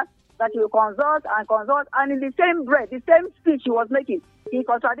ruler, that you consult, and in the same breath, the same speech he was making, he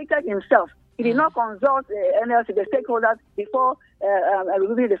contradicted himself. He did not consult NLC, the stakeholders, before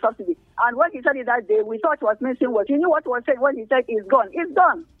removing the subsidy. And what he said that day, we thought was missing was, he knew what was said when he said it's gone. It's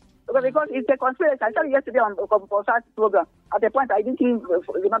done. Because it's a conspiracy. I said it yesterday on Sat program. At the point, I didn't even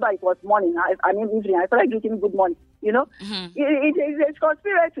remember it was morning. Evening. I started greeting good morning. It's a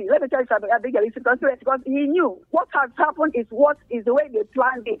conspiracy. Let me tell you something. It's a conspiracy, because he knew what has happened is the way they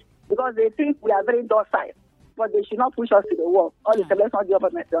planned it, because they think we are very docile. But they should not push us to the wall. All the let's not give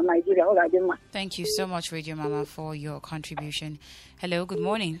up on Nigeria. All I didn't. Thank you so much, Radio Mama, for your contribution. Hello, good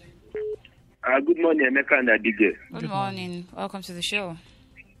morning. Good morning, Emeka and Adige. Good morning. Welcome to the show.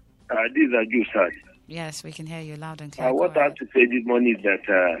 This is Ajusad. Yes, we can hear you loud and clear. What I have to say this morning is that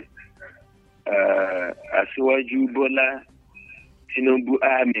Asiwaju Bola Tinubu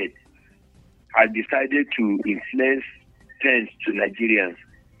Ahmed has decided to influence trends to Nigerians.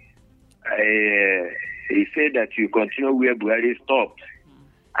 He said that you continue where Buhari stopped,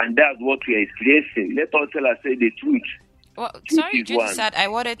 and that's what we are experiencing. Let us tell us the truth. Well, sorry, Judith, I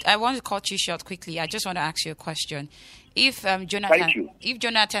want to cut you short quickly. I just want to ask you a question. If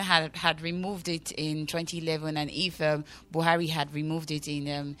Jonathan had removed it in 2011, and if Buhari had removed it in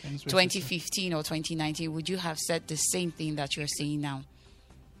 2015 or 2019, would you have said the same thing that you're saying now?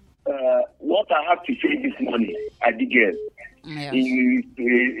 What I have to say this morning, Adige, in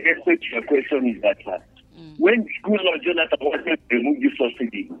respect to your question, is that when School of Jonathan wanted to remove this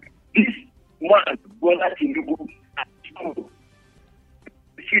subsidy, this man, Bola Tinubu,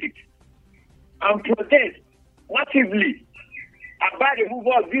 street and protest massively about the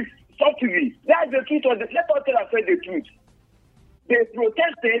removal of this subsidy. That's the truth. Let us tell ourselves the truth. They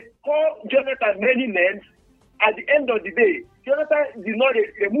protested, called Jonathan many names. At the end of the day, Jonathan did not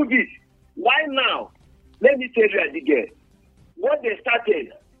remove it. Why now? Let me tell you again. What they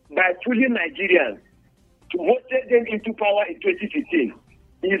started by fooling Nigerians to vote them into power in 2015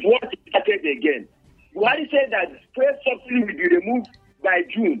 is what started again. Buhari said that first subsidy will be removed by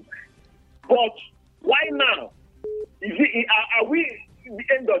June. But why now? Are we at the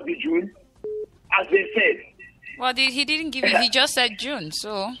end of the June, as they said? Well, he didn't give it. He just said June,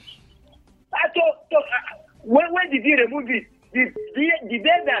 so... When did he remove it? The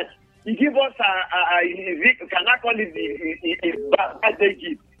day that he gave us can I call it his birthday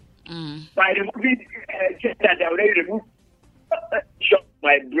gift? By removing that they already removed.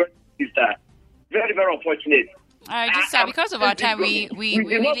 My brother, sister. Very, very unfortunate. All right, just because of our time, we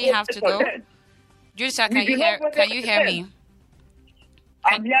really have to go. Jusa, can you hear me?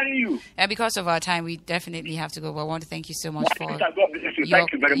 I'm hearing you. And because of our time, we definitely have to go. But I want to thank you so much for God bless you.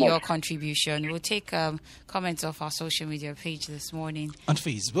 Thank you very much. your contribution. We'll take comments off our social media page this morning. On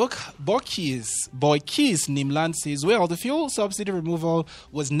Facebook, Boy Keys Nimland says, well, the fuel subsidy removal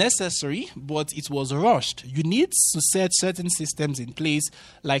was necessary, but it was rushed. You need to set certain systems in place,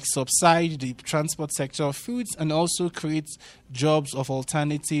 like subside the transport sector of foods and also create jobs of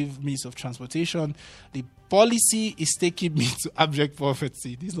alternative means of transportation. The policy is taking me to abject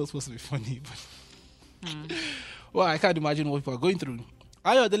poverty. This is not supposed to be funny, but well, I can't imagine what people are going through.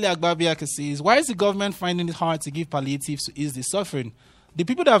 Ayodele Agbabiaka says, why is the government finding it hard to give palliatives to ease the suffering? The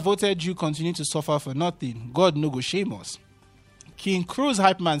people that voted you continue to suffer for nothing. God no go shame us. King Cruz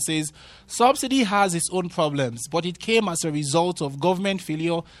Hypeman says, subsidy has its own problems, but it came as a result of government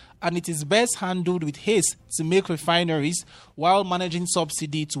failure and it is best handled with haste to make refineries while managing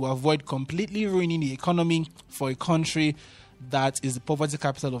subsidy to avoid completely ruining the economy for a country that is the poverty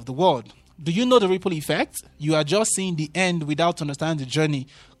capital of the world. Do you know the ripple effect? You are just seeing the end without understanding the journey,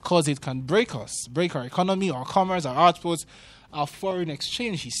 because it can break us, break our economy, our commerce, our output, our foreign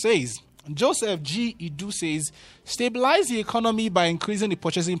exchange, he says. Joseph G. Idu says, stabilize the economy by increasing the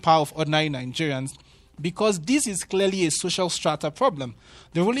purchasing power of ordinary Nigerians, because this is clearly a social strata problem.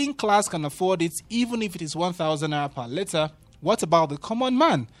 The ruling class can afford it even if it is 1,000 naira per litre. What about the common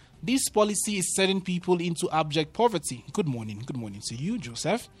man? This policy is setting people into abject poverty. Good morning to you,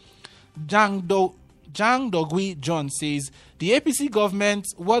 Joseph. Jang Dogui John says, the APC government,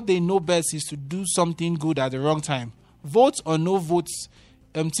 what they know best is to do something good at the wrong time. Votes or no votes,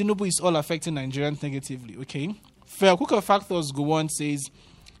 Tinubu is all affecting Nigerians negatively. Okay. Fair Cooker Factors go on says,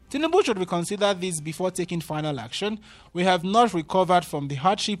 Tinubu should reconsider this before taking final action. We have not recovered from the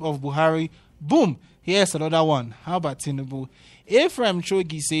hardship of Buhari. Boom! Here's another one. How about Tinubu? Ephraim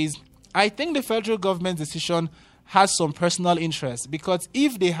Chogi says, I think the federal government's decision has some personal interest, because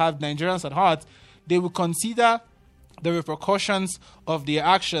if they have Nigerians at heart, they will consider the repercussions of their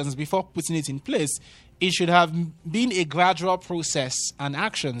actions before putting it in place. It should have been a gradual process and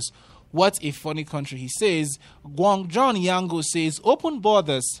actions. What a funny country, he says. Guang John Yango says, open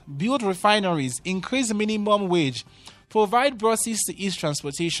borders, build refineries, increase minimum wage, provide buses to ease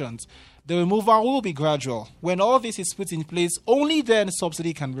transportations. The removal will be gradual. When all this is put in place, only then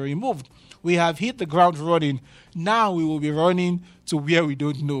subsidy can be removed. We have hit the ground running. Now we will be running to where we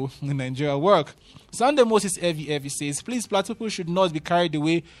don't know in Nigeria work. Sunday Moses Evie says, please, Plateau people should not be carried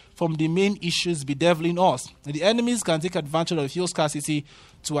away from the main issues bedeviling us. The enemies can take advantage of fuel scarcity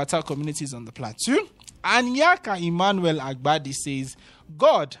to attack communities on the plateau. Anyaka Emmanuel Agbadi says,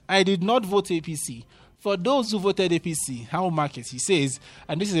 God, I did not vote APC. For those who voted APC, how market, he says,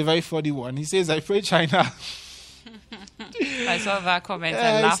 and this is a very funny one, he says, I pray China. I saw that comment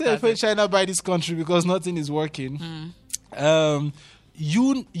and laughed I said, I at pray it. China buy this country because nothing is working.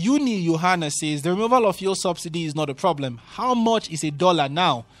 Uni Johanna says, the removal of fuel subsidy is not a problem. How much is $1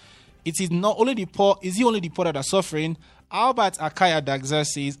 now? It is not only the poor. Is it only the poor that are suffering? Albert Akaya Dagza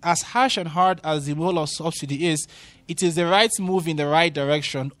says, as harsh and hard as the removal of subsidy is, it is the right move in the right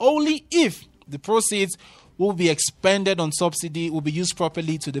direction. Only if the proceeds will be expended on subsidy, will be used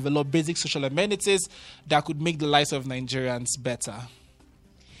properly to develop basic social amenities that could make the lives of Nigerians better.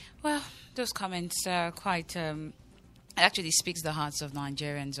 Well, those comments are quite... actually speaks the hearts of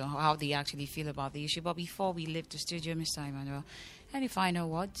Nigerians or how they actually feel about the issue. But before we leave the studio, Mr. Emmanuel, any final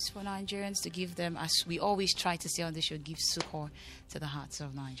words for Nigerians to give them, as we always try to say on the show, give succor to the hearts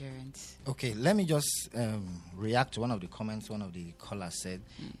of Nigerians? Okay, let me just react to one of the comments one of the callers said.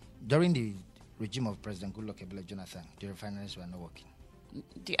 During the regime of President Goodluck Ebele Jonathan, the refineries were not working.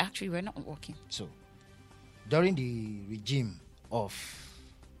 They actually were not working. So, during the regime of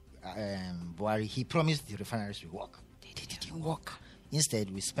Buhari, he promised the refineries would work. They didn't work.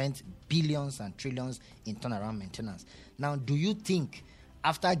 Instead, we spent billions and trillions in turnaround maintenance. Now, do you think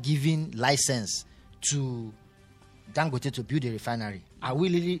after giving license to Dangote to build a refinery, are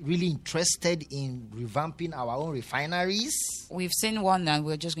we really interested in revamping our own refineries? We've seen one and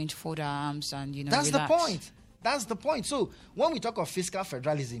we're just going to fold our arms and, That's relax. the point. That's the point. So when we talk of fiscal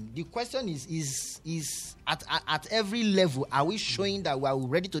federalism, the question is at every level, are we showing that we are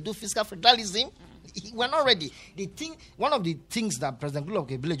ready to do fiscal federalism? We're not ready. One of the things that President Goodluck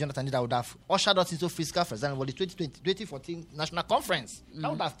Ebele Jonathan did that would have ushered us into fiscal federalism was the 2014 National Conference. That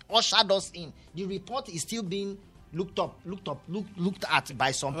would have ushered us in. The report is still being looked at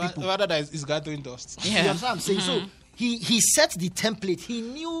by some people. Rather than it's gathering dust. You understand what I'm saying? So he set the template. He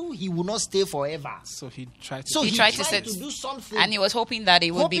knew he would not stay forever. So he tried to. So he tried tried to do something. And he was hoping that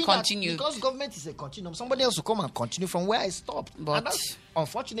it would be Hoping that continued. because government is a continuum, somebody else will come and continue from where I stopped. But- and that's,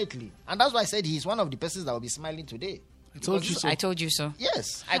 unfortunately, and that's why I said he's one of the persons that will be smiling today. I told you so. I told you so.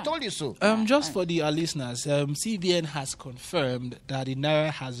 Yes, I told you so. Just for our listeners, CBN has confirmed that the Naira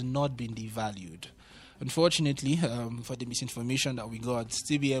has not been devalued. Unfortunately, for the misinformation that we got,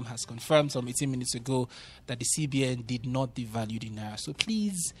 CBN has confirmed some 18 minutes ago that the CBN did not devalue the Naira. So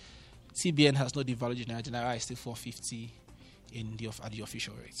please, CBN has not devalued the Naira. The Naira is still 450 at the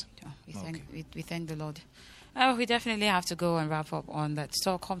official rate. Yeah, we thank the Lord. We definitely have to go and wrap up on that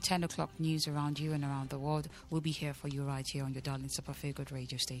Stockholm 10 o'clock news around you and around the world. We'll be here for you right here on your darling super feel good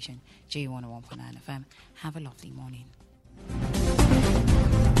radio station, J101.9 FM. Have a lovely morning.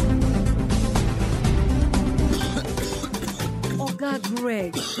 Oga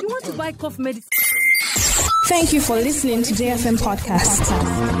Greg, you want to buy cough medicine? Thank you for listening to JFM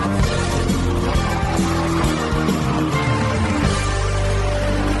Podcast.